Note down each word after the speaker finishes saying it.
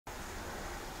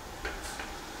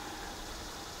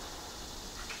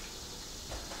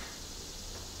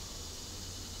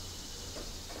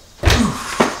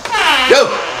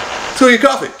go get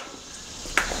coffee.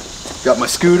 Got my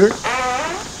scooter.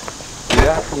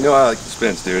 Yeah, you know I like the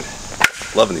spins, dude.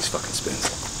 Loving these fucking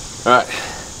spins. All right.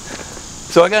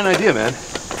 So I got an idea, man.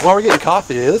 While we're getting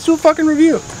coffee, let's do a fucking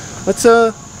review. Let's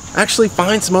actually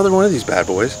find some other one of these bad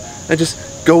boys and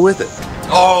just go with it.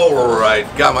 All right,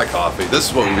 got my coffee. This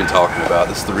is what we've been talking about.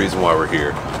 This is the reason why we're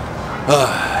here.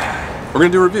 We're gonna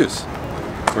do reviews.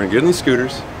 We're gonna get in these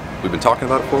scooters. We've been talking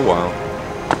about it for a while.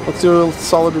 Let's do a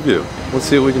solid review. Let's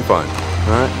see what we can find.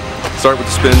 All right, start with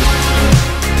the spin.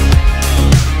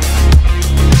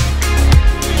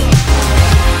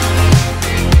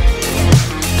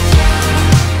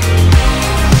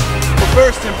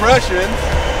 First impression,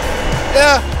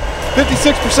 yeah,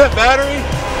 56% battery,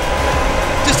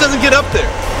 just doesn't get up there.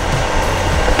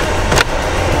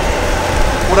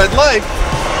 What I'd like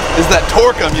is that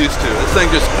torque I'm used to. This thing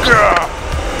just,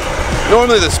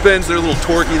 normally the spins, they're a little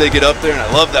torquey, they get up there, and I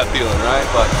love that feeling, right?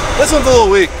 But this one's a little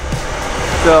weak.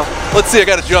 So, let's see, I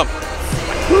gotta jump.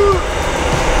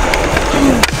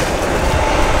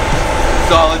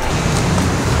 Solid.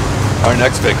 Our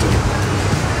next victim,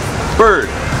 Bird.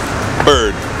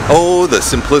 Bird. Oh, the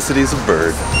simplicities of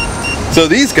Bird. So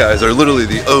these guys are literally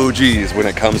the OGs when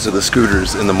it comes to the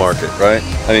scooters in the market, right?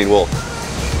 I mean, well,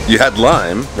 you had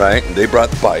Lime, right? They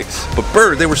brought the bikes. But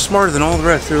Bird, they were smarter than all the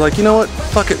rest. They're like, you know what?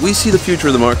 Fuck it. We see the future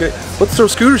of the market. Let's throw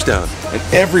scooters down. And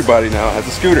everybody now has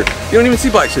a scooter. You don't even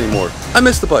see bikes anymore. I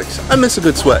miss the bikes. I miss a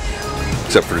good sweat.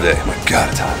 Except for today. My God,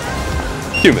 it's hot.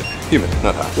 Humid,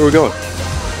 not hot. Where are we going?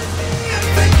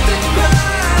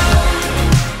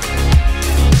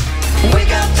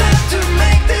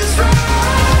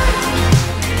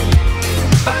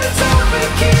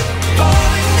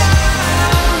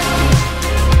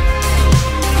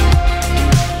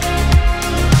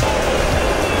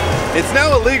 It's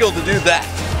now illegal to do that.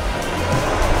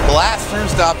 Blast through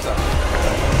stop sign.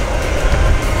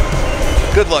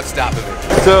 Good luck stopping me.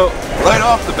 So, right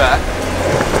off the bat,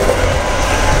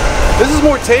 this is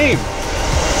more tame.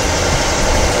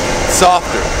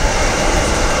 Softer.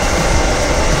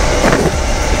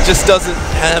 It just doesn't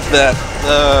have that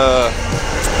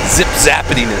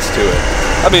zip-zappiness to it.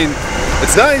 I mean,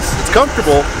 it's nice, it's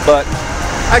comfortable, but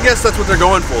I guess that's what they're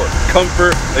going for.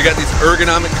 Comfort, they got these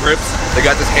ergonomic grips, they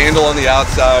got this handle on the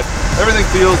outside. Everything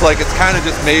feels like it's kind of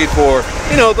just made for,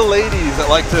 you know, the ladies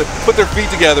that like to put their feet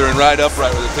together and ride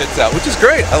upright with their tits out, which is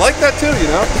great. I like that too,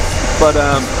 you know? But,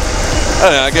 I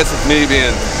don't know, I guess it's me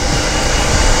being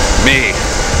me.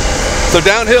 So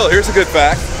downhill, here's a good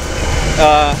fact.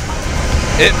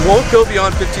 It won't go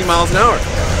beyond 15 miles an hour.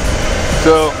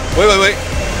 So, wait.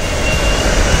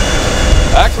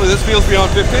 Actually, this feels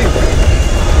beyond 15.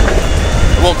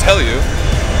 I won't tell you,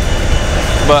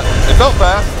 but it felt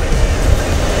fast.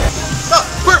 Oh,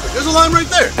 perfect, there's a line right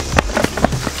there.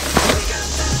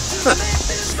 Huh.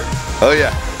 Oh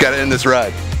yeah, gotta end this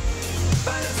ride.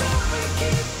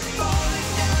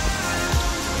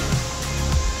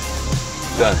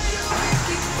 Done.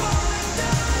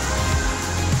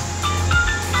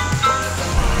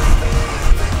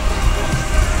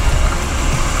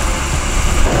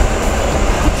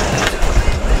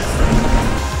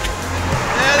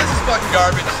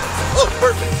 Garbage. Oh,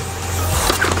 perfect.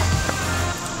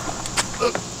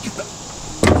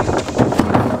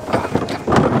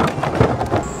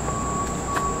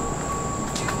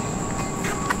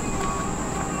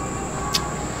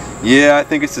 Yeah, I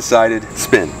think it's decided.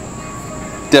 Spin.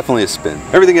 Definitely a spin.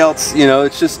 Everything else, you know,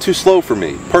 it's just too slow for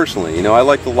me, personally. You know, I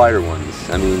like the lighter ones.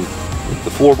 I mean,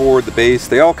 the floorboard, the base,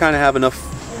 they all kind of have enough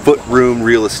foot room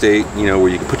real estate, you know, where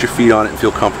you can put your feet on it and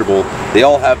feel comfortable. They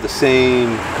all have the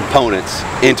same components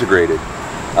integrated.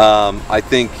 I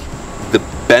think the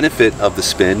benefit of the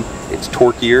spin, it's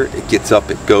torqueier, it gets up,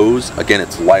 it goes. Again,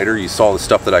 it's lighter. You saw the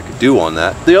stuff that I could do on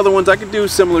that. The other ones I could do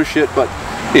similar shit, but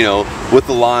you know, with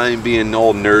the Lime being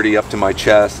all nerdy up to my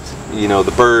chest, you know,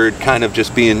 the Bird kind of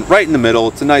just being right in the middle.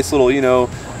 It's a nice little, you know,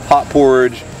 hot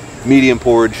porridge, medium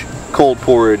porridge, cold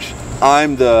porridge.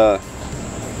 I'm the,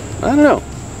 I don't know.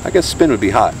 I guess spin would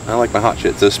be hot. I like my hot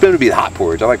shit. So spin would be the hot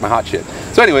porridge. I like my hot shit.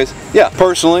 So anyways, yeah,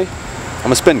 personally,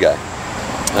 I'm a spin guy.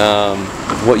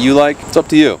 What you like, it's up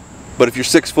to you. But if you're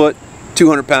 6 foot,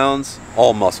 200 pounds,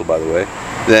 all muscle by the way,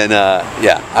 then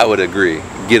yeah, I would agree.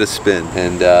 Get a spin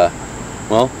and,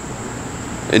 well,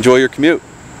 enjoy your commute.